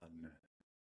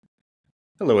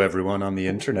Hello, everyone on the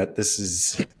internet. This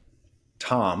is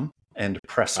Tom and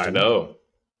Preston. I know.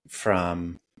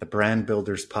 From the Brand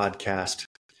Builders podcast.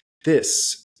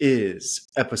 This is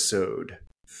episode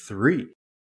 3.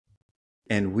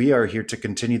 And we are here to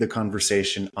continue the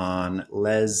conversation on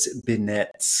Les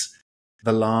Binet's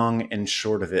The Long and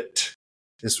Short of It.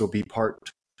 This will be part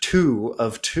 2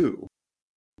 of 2.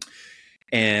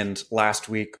 And last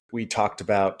week we talked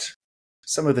about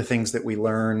some of the things that we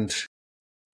learned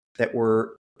that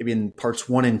were in parts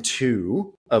 1 and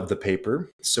 2 of the paper.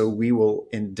 So we will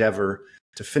endeavor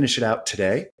to finish it out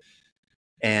today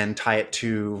and tie it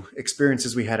to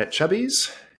experiences we had at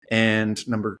Chubby's. And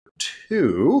number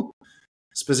 2,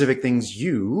 specific things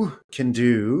you can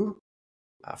do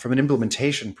from an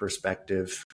implementation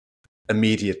perspective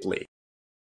immediately.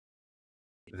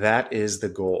 That is the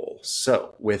goal.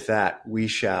 So with that, we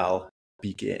shall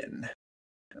begin.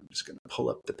 I'm just going to pull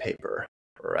up the paper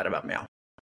right about now.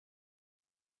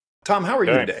 Tom, how are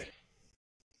you today?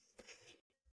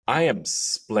 I am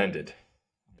splendid.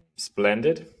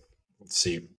 Splendid. Let's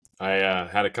see. I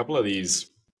had a couple of these.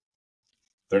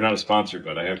 They're not a sponsor,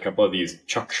 but I had a couple of these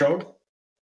Chuck Show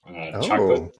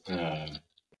chocolate.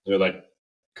 They're like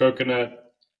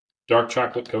dark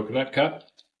chocolate coconut cup.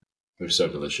 They're so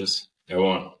delicious. I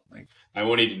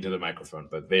won't eat into the microphone,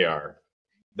 but they are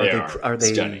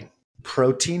stunning.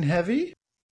 Protein heavy?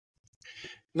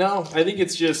 No, I think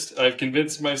it's just I've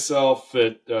convinced myself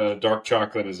that dark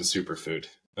chocolate is a superfood.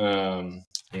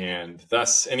 And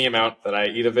thus, any amount that I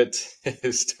eat of it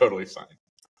is totally fine.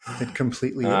 It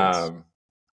completely is.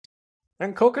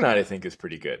 And coconut, I think, is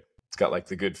pretty good. It's got like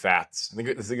the good fats. I think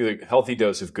it's a healthy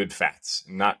dose of good fats,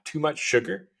 not too much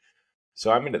sugar.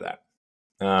 So I'm into that.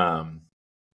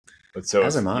 But so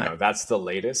as am I. That's the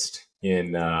latest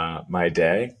in my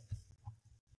day.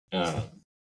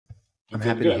 I'm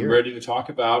happy to hear. I'm ready to talk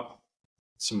about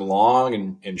some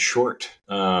long and short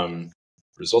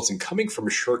results. And coming from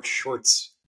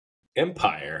shorts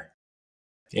empire,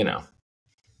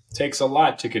 takes a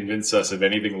lot to convince us of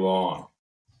anything long.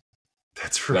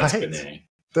 That's right.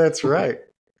 That's right.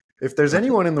 If there's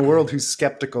anyone in the world who's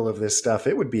skeptical of this stuff,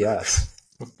 it would be us.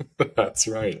 That's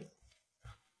right.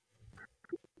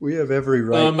 We have every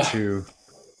right to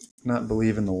not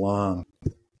believe in the long.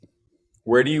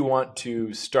 Where do you want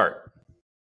to start?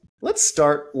 Let's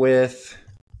start with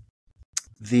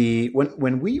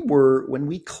when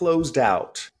we closed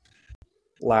out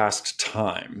last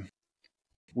time.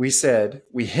 We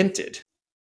hinted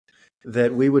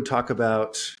that we would talk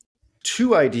about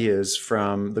 2 ideas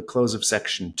from the close of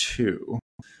section 2.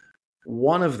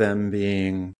 One of them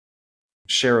being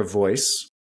share of voice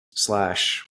 /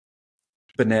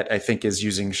 Binet, I think, is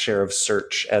using share of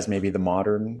search as maybe the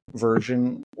modern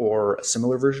version or a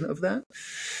similar version of that.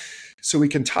 So we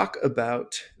can talk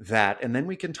about that, and then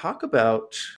we can talk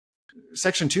about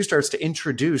section 2 starts to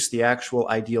introduce the actual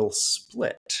ideal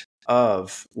split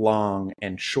of long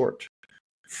and short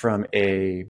from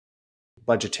a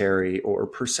budgetary or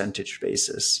percentage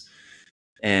basis.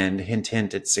 And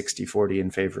hint, it's 60-40 in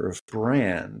favor of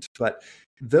brand. But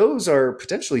those are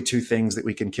potentially 2 things that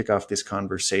we can kick off this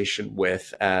conversation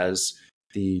with as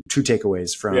the 2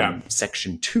 takeaways from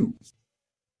section 2.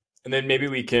 And then maybe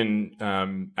we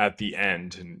can, at the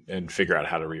end, and figure out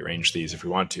how to rearrange these if we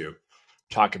want to,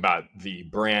 talk about the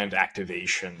brand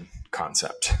activation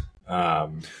concept.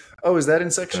 Is that in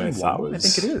section 1? I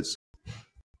think it is.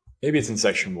 Maybe it's in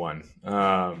section 1.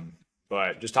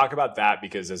 But just talk about that,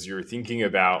 because as you're thinking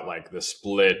about like the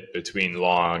split between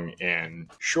long and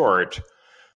short,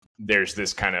 there's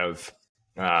this kind of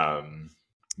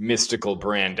mystical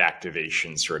brand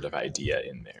activation sort of idea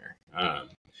in there.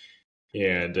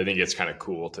 And I think it's kind of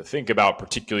cool to think about,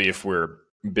 particularly if we're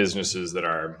businesses that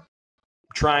are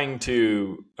trying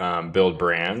to build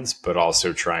brands, but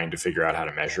also trying to figure out how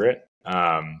to measure it.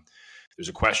 There's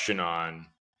a question on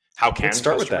how can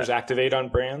customers activate on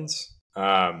brands?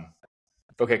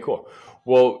 Okay, cool.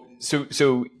 Well,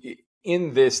 so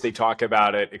in this, they talk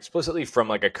about it explicitly from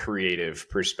like a creative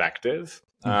perspective.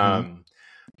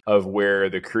 Of where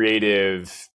the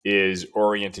creative is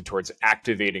oriented towards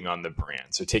activating on the brand.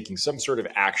 So taking some sort of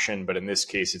action, but in this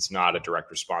case, it's not a direct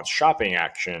response shopping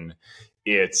action.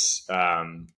 It's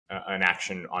an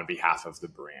action on behalf of the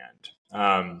brand.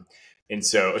 Brand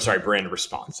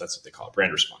response. That's what they call it.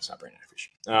 Brand response, not brand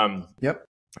activation. Yep.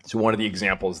 So one of the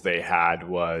examples they had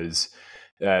was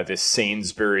this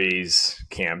Sainsbury's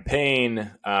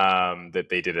campaign that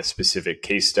they did a specific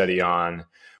case study on,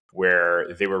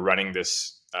 where they were running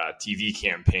this TV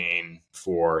campaign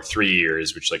for 3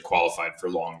 years, which like qualified for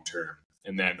long term.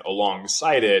 And then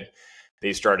alongside it,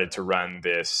 they started to run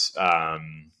this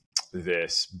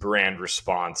this brand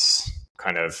response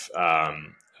kind of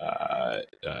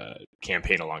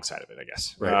campaign alongside of it, I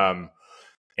guess. Right.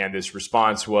 And this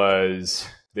response was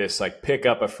this like pick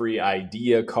up a free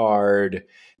idea card,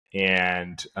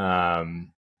 and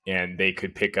they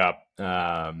could pick up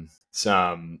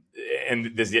some,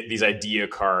 and these idea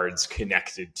cards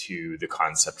connected to the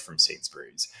concept from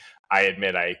Sainsbury's. I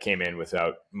admit I came in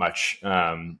without much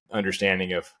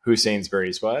understanding of who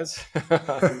Sainsbury's was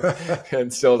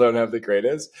and still don't have the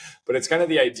greatest. But it's kind of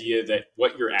the idea that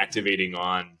what you're activating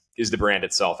on is the brand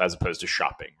itself as opposed to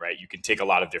shopping, right? You can take a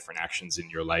lot of different actions in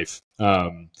your life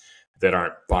that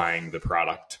aren't buying the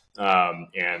product.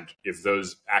 And if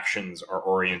those actions are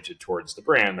oriented towards the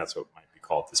brand, that's what might be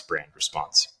called this brand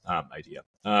response idea.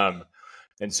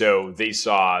 And so they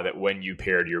saw that when you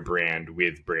paired your brand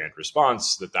with brand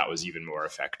response, that was even more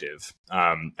effective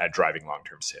at driving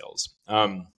long-term sales.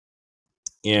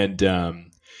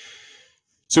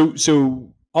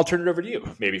 So I'll turn it over to you,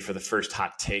 maybe for the first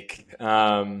hot take.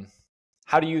 How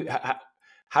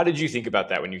did you think about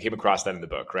that when you came across that in the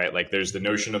book, right? Like there's the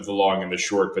notion of the long and the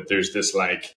short, but there's this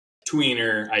like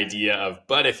tweener idea of,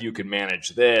 but if you can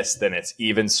manage this, then it's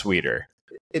even sweeter.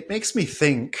 It makes me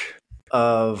think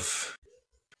of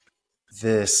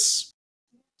this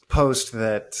post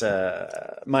that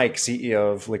Mike,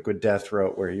 CEO of Liquid Death,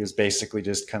 wrote, where he was basically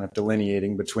just kind of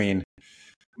delineating between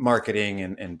marketing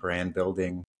and brand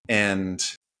building. And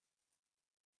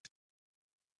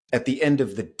at the end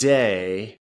of the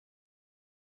day,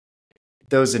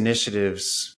 those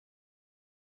initiatives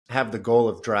have the goal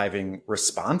of driving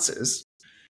responses.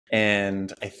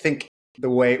 And I think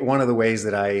one of the ways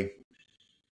that I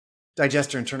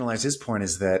digest or internalize his point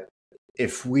is that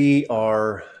if we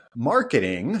are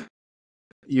marketing,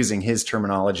 using his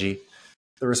terminology,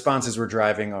 the responses we're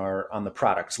driving are on the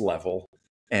product level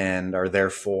and are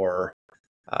therefore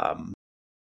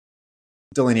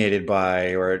delineated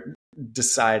by or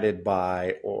decided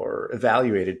by or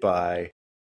evaluated by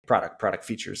product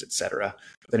features, etc.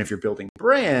 Then if you're building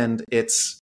brand,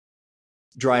 it's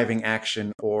driving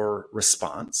action or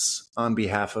response on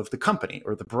behalf of the company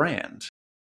or the brand.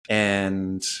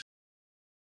 And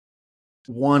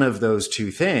one of those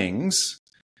two things,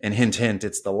 and hint, hint,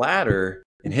 it's the latter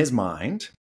in his mind,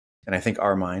 and I think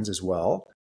our minds as well,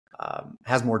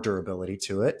 has more durability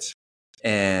to it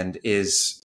and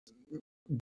is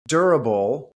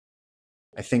durable,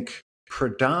 I think,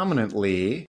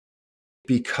 predominantly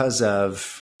because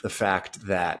of the fact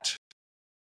that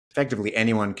effectively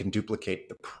anyone can duplicate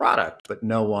the product, but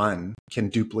no one can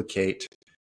duplicate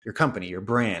your company, your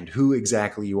brand, who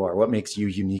exactly you are, what makes you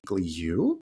uniquely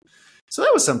you. So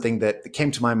that was something that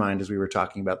came to my mind as we were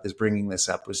talking about this, bringing this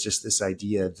up, was just this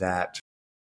idea that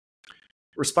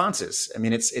responses, I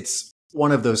mean, it's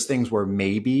one of those things where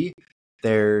maybe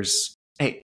there's,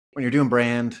 hey, when you're doing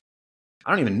brand, I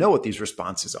don't even know what these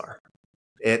responses are.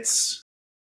 It's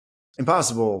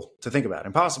impossible to think about,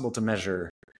 impossible to measure.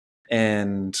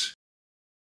 And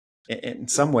in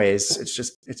some ways, it's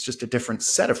just a different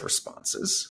set of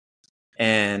responses.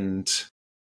 And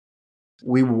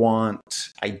we want,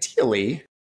 ideally,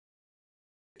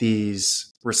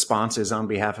 these responses on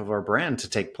behalf of our brand to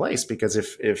take place, because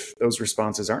if those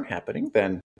responses aren't happening,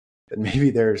 then maybe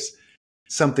there's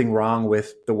something wrong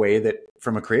with the way that,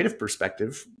 from a creative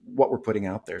perspective, what we're putting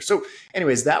out there. So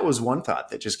anyways, that was one thought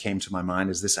that just came to my mind,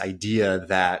 is this idea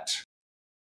that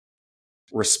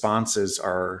responses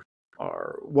are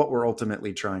what we're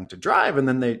ultimately trying to drive. And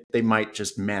then they might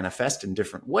just manifest in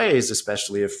different ways,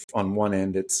 especially if on one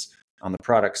end it's on the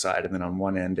product side, and then on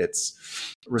one end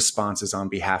it's responses on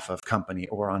behalf of company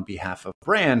or on behalf of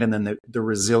brand, and then the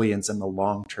resilience and the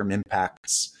long-term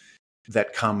impacts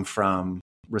that come from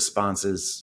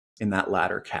responses in that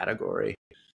latter category.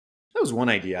 That was one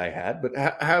idea I had, but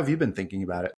how have you been thinking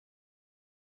about it?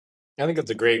 I think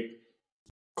that's a great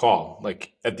call.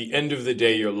 Like at the end of the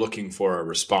day, you're looking for a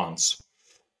response.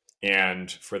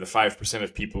 And for the 5%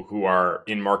 of people who are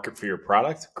in market for your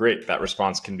product, great. That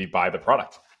response can be buy the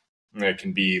product. And it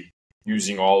can be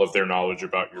using all of their knowledge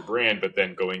about your brand, but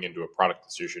then going into a product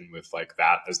decision with like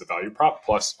that as the value prop,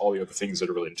 plus all the other things that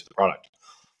are related to the product.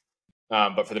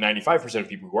 But for the 95% of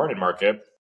people who aren't in market,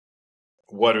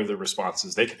 what are the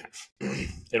responses they can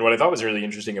have? And what I thought was really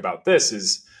interesting about this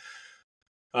is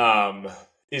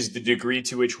the degree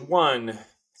to which, one,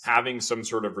 having some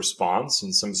sort of response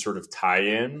and some sort of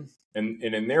tie-in. And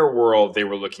in their world, they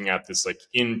were looking at this like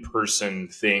in-person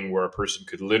thing where a person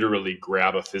could literally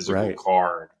grab a physical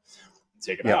card and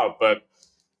take it out. But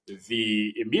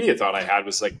the immediate thought I had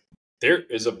was like, there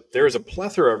is a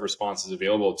plethora of responses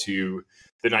available to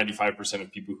the 95%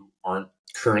 of people who aren't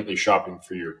currently shopping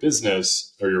for your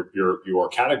business or your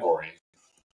category.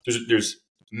 There's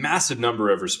massive number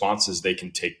of responses they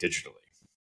can take digitally.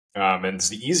 And it's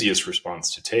the easiest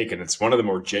response to take. And it's one of the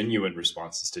more genuine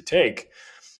responses to take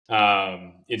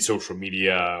in social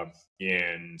media,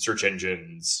 in search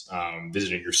engines,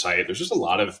 visiting your site. There's just a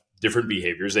lot of different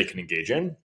behaviors they can engage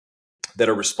in that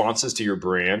are responses to your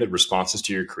brand and responses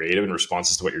to your creative and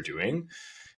responses to what you're doing.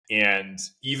 And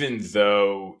even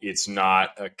though it's not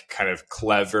a kind of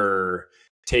clever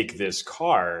take this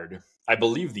card, I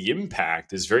believe the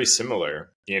impact is very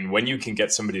similar in when you can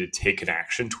get somebody to take an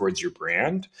action towards your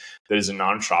brand that is a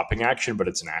non-shopping action, but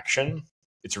it's an action.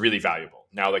 It's really valuable.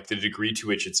 Now, like the degree to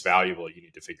which it's valuable, you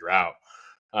need to figure out,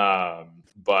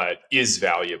 but is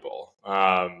valuable.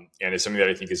 And it's something that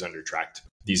I think is under-tracked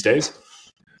these days.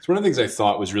 It's one of the things I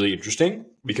thought was really interesting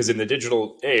because in the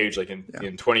digital age, like in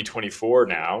 2024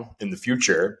 now, in the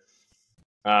future,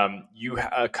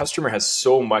 a customer has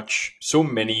so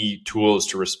many tools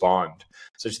to respond.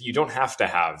 So you don't have to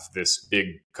have this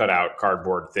big cutout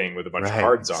cardboard thing with a bunch of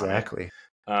cards on it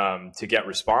to get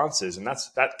responses. And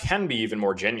that can be even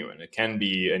more genuine. It can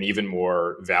be an even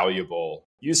more valuable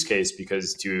use case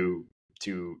because to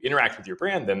interact with your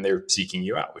brand, then they're seeking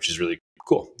you out, which is really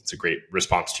cool. It's a great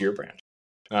response to your brand.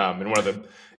 And one of the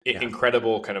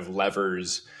incredible kind of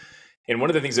levers, and one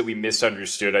of the things that we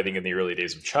misunderstood, I think, in the early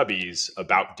days of Chubbies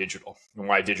about digital and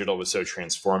why digital was so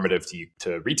transformative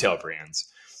to retail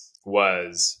brands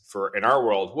was in our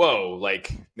world, whoa,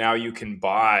 like now you can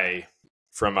buy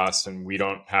from us and we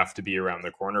don't have to be around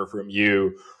the corner from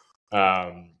you.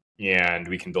 And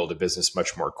we can build a business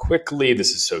much more quickly.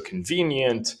 This is so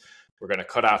convenient. We're going to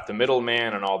cut out the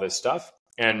middleman and all this stuff.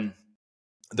 And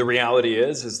the reality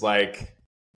is like,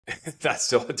 that's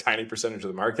still a tiny percentage of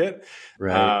the market.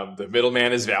 Right. The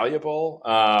middleman is valuable.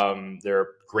 They're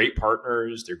great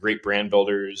partners. They're great brand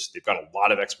builders. They've got a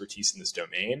lot of expertise in this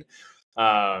domain.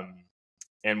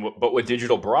 But what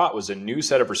digital brought was a new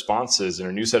set of responses and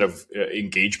a new set of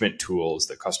engagement tools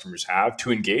that customers have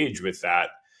to engage with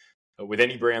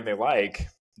any brand they like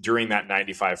during that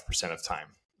 95% of time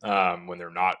when they're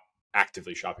not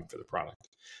actively shopping for the product.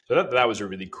 So that was a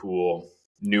really cool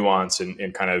nuance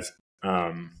and kind of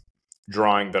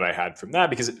drawing that I had from that,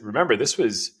 because remember, this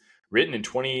was written in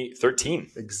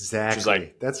 2013. Exactly. Which is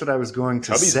like, that's what I was going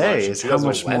to say, is how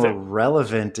much more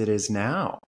relevant it is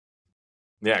now.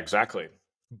 Yeah, exactly.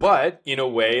 But in a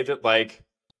way that like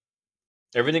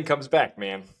everything comes back,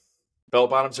 man. Bell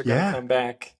bottoms are going to come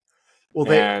back. Well,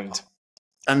 they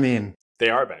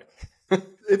are back.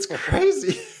 It's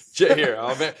crazy.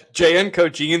 JN Co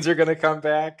jeans are going to come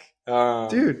back.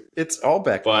 Dude, it's all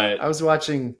back. But I was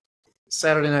watching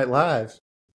Saturday Night Live.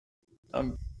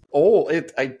 I'm old.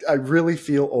 I really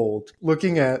feel old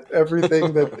looking at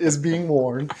everything that is being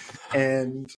worn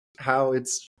and how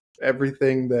it's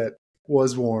everything that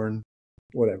was worn,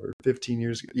 15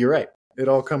 years ago. You're right. It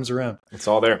all comes around. It's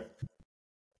all there.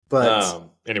 But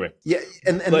anyway, yeah,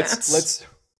 and let's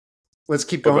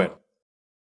keep going.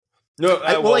 No,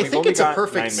 I think it's a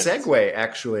perfect segue,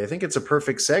 actually. I think it's a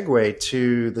perfect segue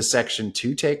to the section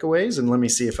 2 takeaways. And let me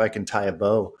see if I can tie a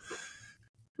bow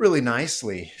really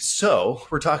nicely. So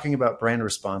we're talking about brand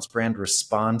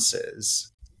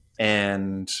responses.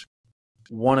 And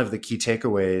one of the key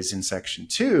takeaways in section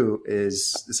 2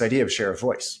 is this idea of share of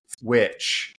voice,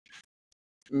 which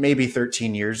maybe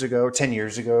 10 years ago,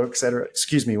 et cetera,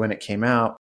 when it came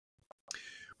out,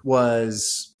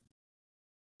 was...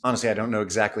 Honestly, I don't know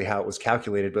exactly how it was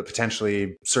calculated, but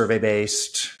potentially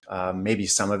survey-based. Maybe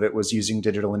some of it was using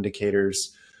digital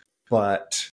indicators.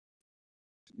 But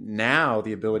now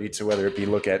the ability to, whether it be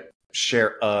look at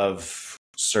share of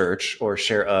search or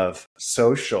share of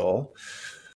social,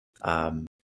 the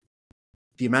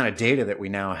amount of data that we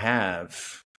now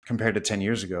have compared to 10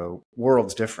 years ago,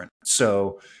 world's different.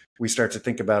 So we start to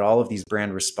think about all of these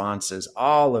brand responses,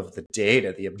 all of the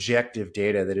data, the objective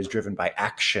data that is driven by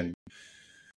action.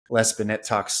 Les Binet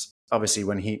talks, obviously,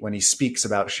 when he speaks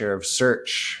about share of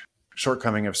search,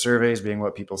 shortcoming of surveys being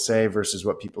what people say versus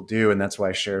what people do. And that's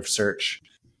why share of search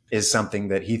is something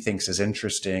that he thinks is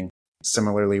interesting.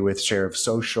 Similarly with share of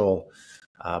social.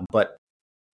 But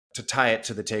to tie it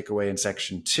to the takeaway in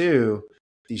section 2,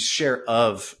 these share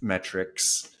of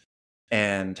metrics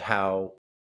and how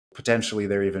potentially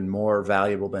they're even more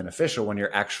valuable, beneficial when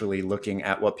you're actually looking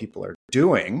at what people are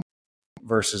doing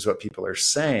versus what people are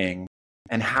saying.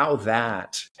 And how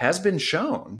that has been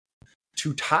shown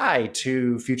to tie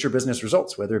to future business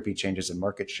results, whether it be changes in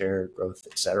market share, growth,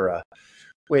 et cetera,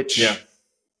 which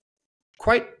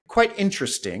quite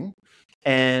interesting,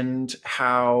 and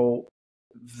how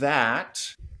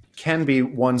that can be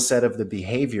one set of the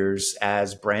behaviors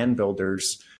as brand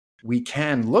builders we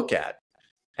can look at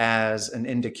as an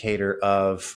indicator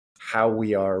of how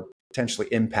we are potentially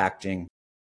impacting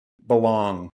the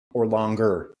long or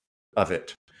longer of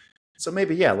it. So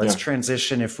maybe, let's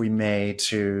transition, if we may,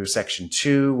 to section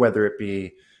 2, whether it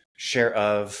be share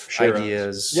of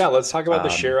ideas. Yeah, let's talk about the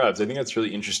share ofs. I think that's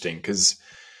really interesting because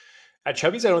at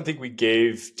Chubby's, I don't think we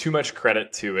gave too much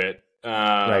credit to it.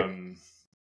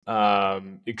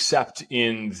 Except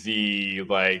in the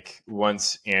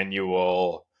once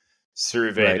annual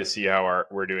survey to see how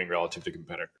we're doing relative to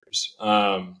competitors.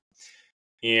 And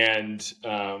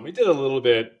we did a little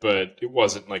bit, but it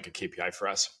wasn't like a KPI for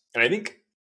us. And I think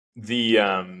I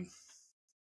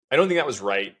don't think that was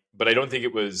right, but I don't think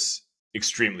it was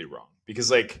extremely wrong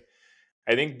because I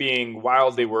think being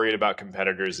wildly worried about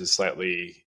competitors is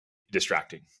slightly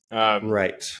distracting.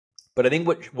 But I think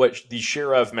what the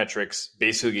share of metrics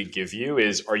basically give you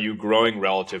is, are you growing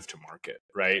relative to market,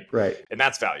 right? Right. And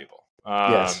that's valuable.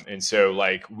 Yes. And so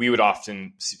we would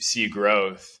often see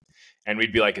growth and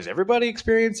we'd be like, is everybody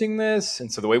experiencing this?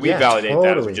 And so the way we validate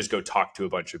that is we just go talk to a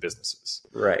bunch of businesses.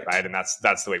 Right. And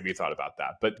that's the way we thought about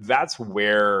that. But that's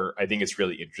where I think it's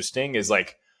really interesting is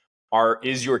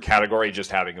is your category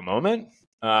just having a moment?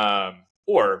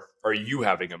 Or are you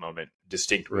having a moment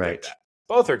distinctly like that?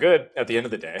 Both are good at the end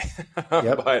of the day,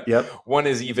 but one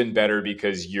is even better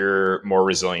because you're more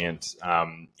resilient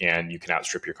and you can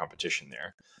outstrip your competition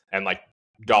there. And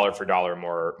dollar for dollar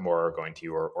more going to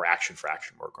you, or action for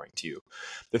action more going to you.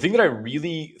 The thing that I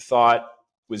really thought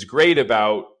was great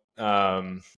about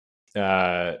Binet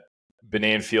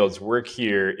and Field's work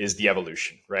here is the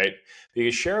evolution, right?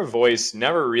 Because share of voice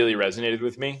never really resonated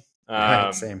with me.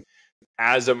 Same.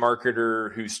 As a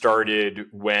marketer who started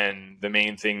when the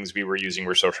main things we were using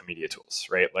were social media tools,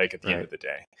 right? At the end of the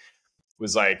day,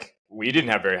 was we didn't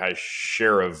have very high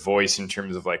share of voice in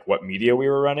terms of what media we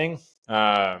were running.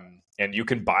 And you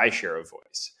can buy share of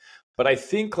voice. But I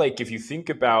think if you think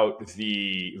about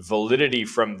the validity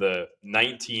from the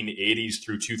 1980s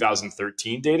through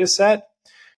 2013 data set,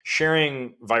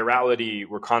 sharing virality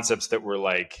were concepts that were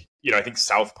I think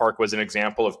South Park was an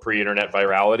example of pre-internet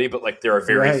virality, but there are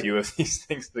very few of these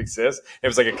things that exist. It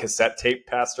was a cassette tape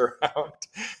passed around.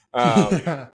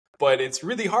 But it's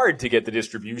really hard to get the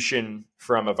distribution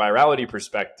from a virality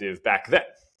perspective back then.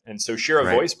 And so share of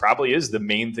voice probably is the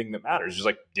main thing that matters. Just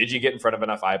did you get in front of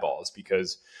enough eyeballs?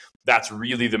 Because that's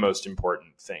really the most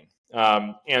important thing.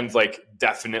 And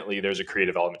definitely there's a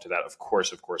creative element to that. Of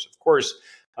course.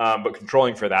 But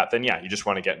controlling for that, then you just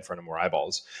want to get in front of more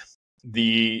eyeballs.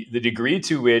 The degree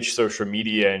to which social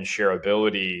media and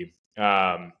shareability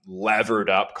levered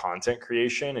up content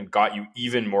creation and got you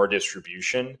even more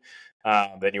distribution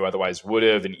than you otherwise would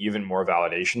have, and even more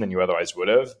validation than you otherwise would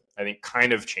have, I think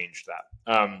kind of changed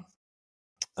that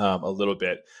a little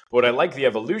bit. But what I like the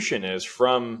evolution is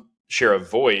from share of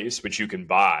voice, which you can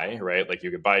buy, right?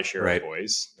 You could buy share of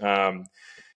voice.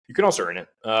 You can also earn it,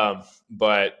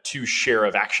 but to share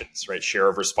of actions, right? Share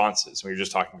of responses. We were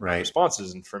just talking about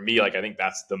responses. And for me, I think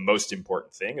that's the most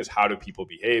important thing is how do people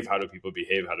behave? How do people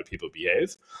behave? How do people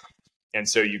behave? And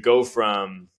so you go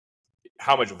from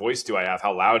how much voice do I have?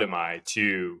 How loud am I?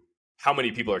 To how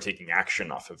many people are taking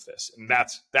action off of this? And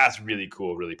that's really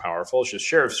cool, really powerful. It's just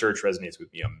share of search resonates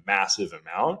with me a massive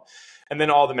amount. And then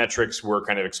all the metrics we're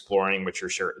kind of exploring, which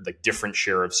are different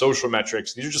share of social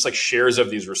metrics. These are just shares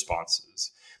of these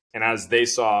responses. And as they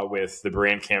saw with the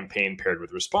brand campaign paired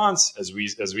with response, as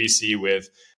we see with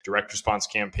direct response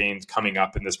campaigns coming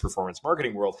up in this performance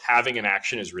marketing world, having an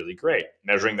action is really great.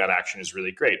 Measuring that action is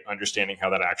really great. Understanding how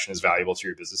that action is valuable to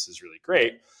your business is really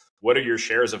great. What are your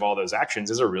shares of all those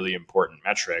actions is a really important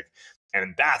metric.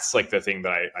 And that's the thing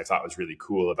that I thought was really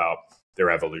cool about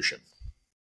their evolution.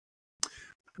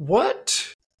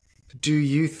 What do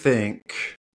you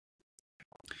think,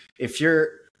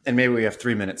 and maybe we have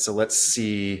 3 minutes, so let's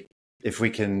see if we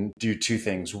can do two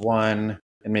things. One,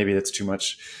 and maybe that's too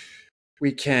much,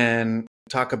 we can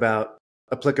talk about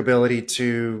applicability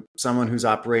to someone who's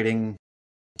operating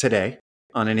today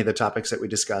on any of the topics that we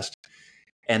discussed.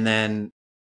 And then,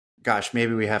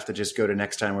 maybe we have to just go to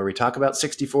next time where we talk about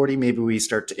 60/40. Maybe we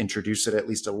start to introduce it at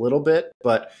least a little bit,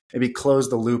 but maybe close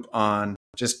the loop on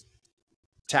just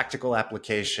tactical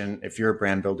application if you're a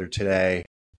brand builder today,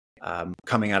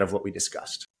 coming out of what we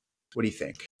discussed. What do you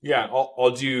think? Yeah,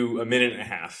 I'll do a minute and a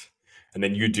half, and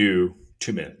then you do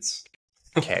 2 minutes.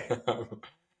 Okay.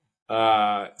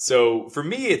 So for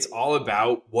me, it's all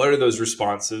about what are those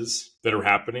responses that are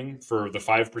happening for the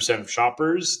 5% of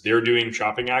shoppers. They're doing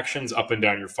shopping actions up and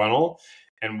down your funnel.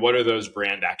 And what are those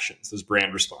brand actions, those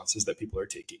brand responses that people are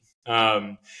taking?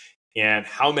 and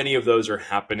how many of those are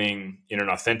happening in an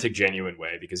authentic, genuine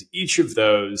way, because each of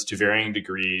those, to varying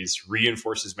degrees,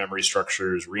 reinforces memory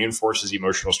structures, reinforces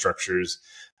emotional structures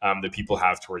that people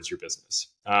have towards your business.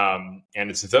 And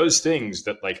it's those things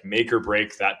that like make or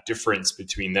break that difference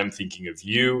between them thinking of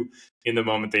you in the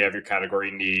moment they have your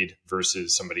category need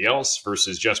versus somebody else,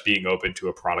 versus just being open to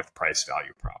a product price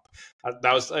value prop.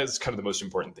 That was kind of the most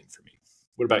important thing for me.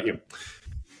 What about you?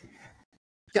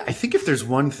 Yeah, I think if there's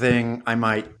one thing I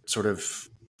might sort of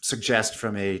suggest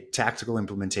from a tactical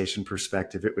implementation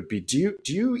perspective, it would be, do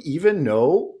you even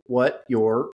know what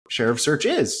your share of search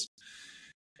is?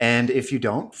 And if you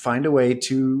don't, find a way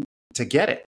to get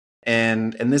it.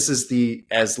 And this is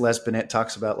as Les Binet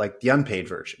talks about, like the unpaid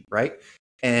version, right?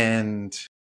 And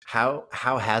how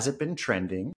has it been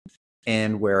trending,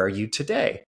 and where are you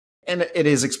today? And it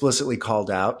is explicitly called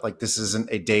out, like this isn't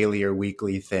a daily or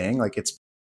weekly thing, like it's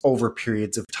over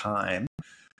periods of time.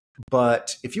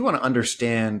 But if you want to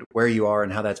understand where you are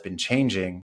and how that's been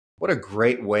changing, what a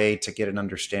great way to get an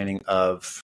understanding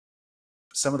of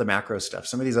some of the macro stuff,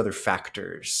 some of these other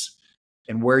factors,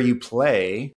 and where you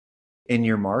play in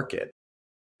your market.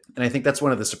 And I think that's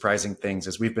one of the surprising things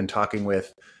as we've been talking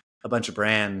with a bunch of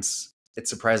brands.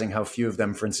 It's surprising how few of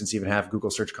them, for instance, even have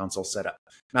Google Search Console set up.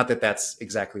 Not that that's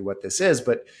exactly what this is,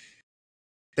 but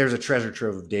there's a treasure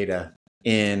trove of data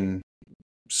in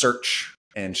search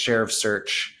and share of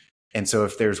search. And so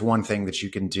if there's one thing that you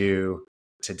can do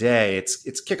today,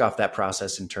 it's kick off that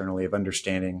process internally of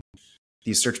understanding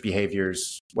these search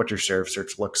behaviors, what your share of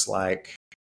search looks like,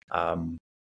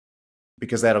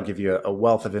 because that'll give you a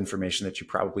wealth of information that you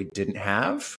probably didn't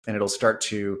have. And it'll start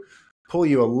to pull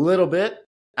you a little bit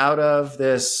out of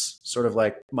this sort of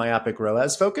like myopic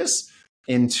ROAS focus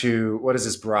into what is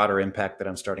this broader impact that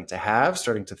I'm starting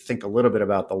to think a little bit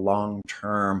about the long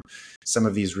term, some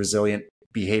of these resilient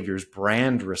behaviors,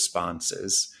 brand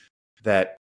responses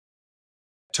that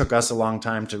took us a long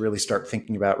time to really start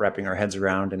thinking about, wrapping our heads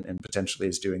around, and potentially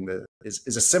is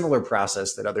a similar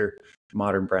process that other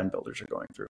modern brand builders are going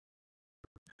through.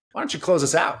 Why don't you close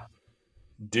us out?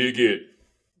 Dig it.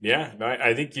 Yeah,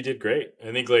 I think you did great.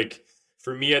 I think like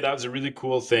for me, that was a really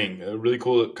cool thing, a really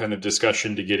cool kind of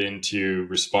discussion to get into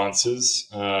responses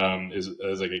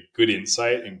is like a good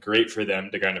insight, and great for them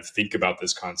to kind of think about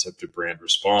this concept of brand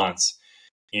response.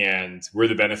 And we're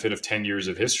the benefit of 10 years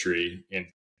of history. And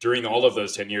during all of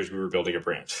those 10 years, we were building a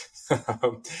brand.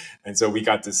 And so we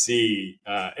got to see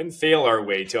and fail our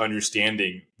way to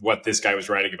understanding what this guy was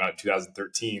writing about in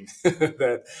 2013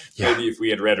 that maybe if we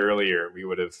had read earlier, we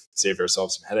would have saved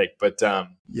ourselves some headache. But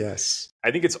yes,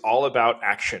 I think it's all about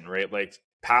action, right? Like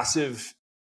passive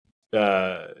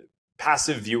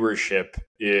viewership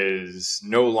is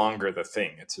no longer the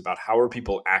thing. It's about how are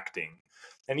people acting.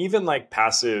 And even like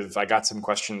passive, I got some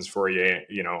questions for you,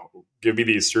 give me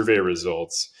these survey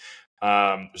results.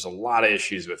 There's a lot of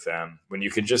issues with them when you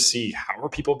can just see how are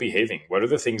people behaving? What are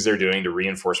the things they're doing to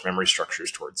reinforce memory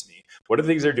structures towards me? What are the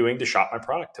things they're doing to shop my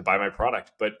product, to buy my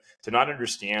product? But to not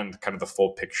understand kind of the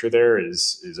full picture there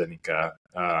is I think, a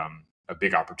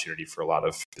big opportunity for a lot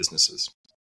of businesses.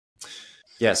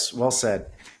 Yes, well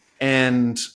said.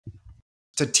 And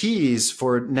to tease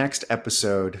for next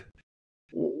episode,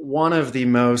 one of the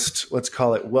most, let's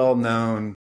call it,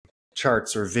 well-known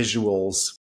charts or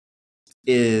visuals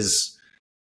is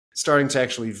starting to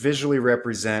actually visually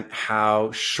represent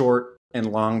how short and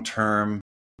long-term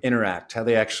interact, how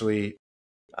they actually,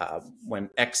 when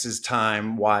X is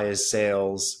time, Y is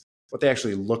sales, what they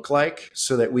actually look like,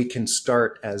 so that we can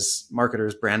start as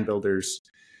marketers, brand builders,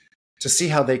 to see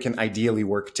how they can ideally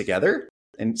work together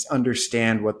and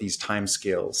understand what these time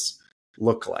scales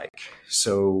look like.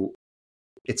 So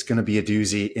it's going to be a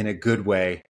doozy in a good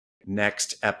way.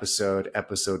 Next episode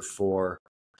 4.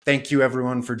 Thank you,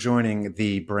 everyone, for joining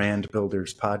the Brand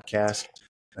Builders podcast.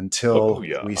 Until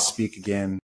we speak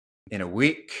again in a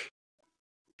week,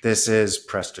 this is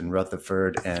Preston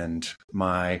Rutherford and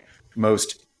my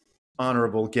most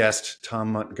honorable guest,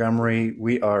 Tom Montgomery.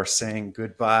 We are saying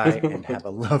goodbye and have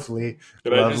a lovely,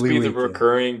 Could I just be weekend. The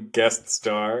recurring guest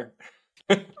star?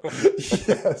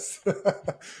 Yes.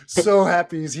 So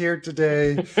happy he's here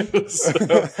today.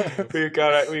 we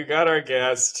got our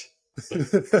guest.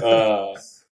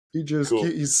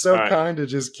 He's so kind to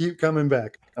just keep coming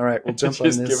back. All right, we'll jump on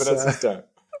this. Just giving us his time.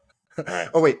 All right.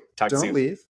 Oh wait, Don't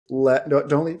leave.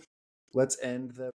 Don't leave. Let's end the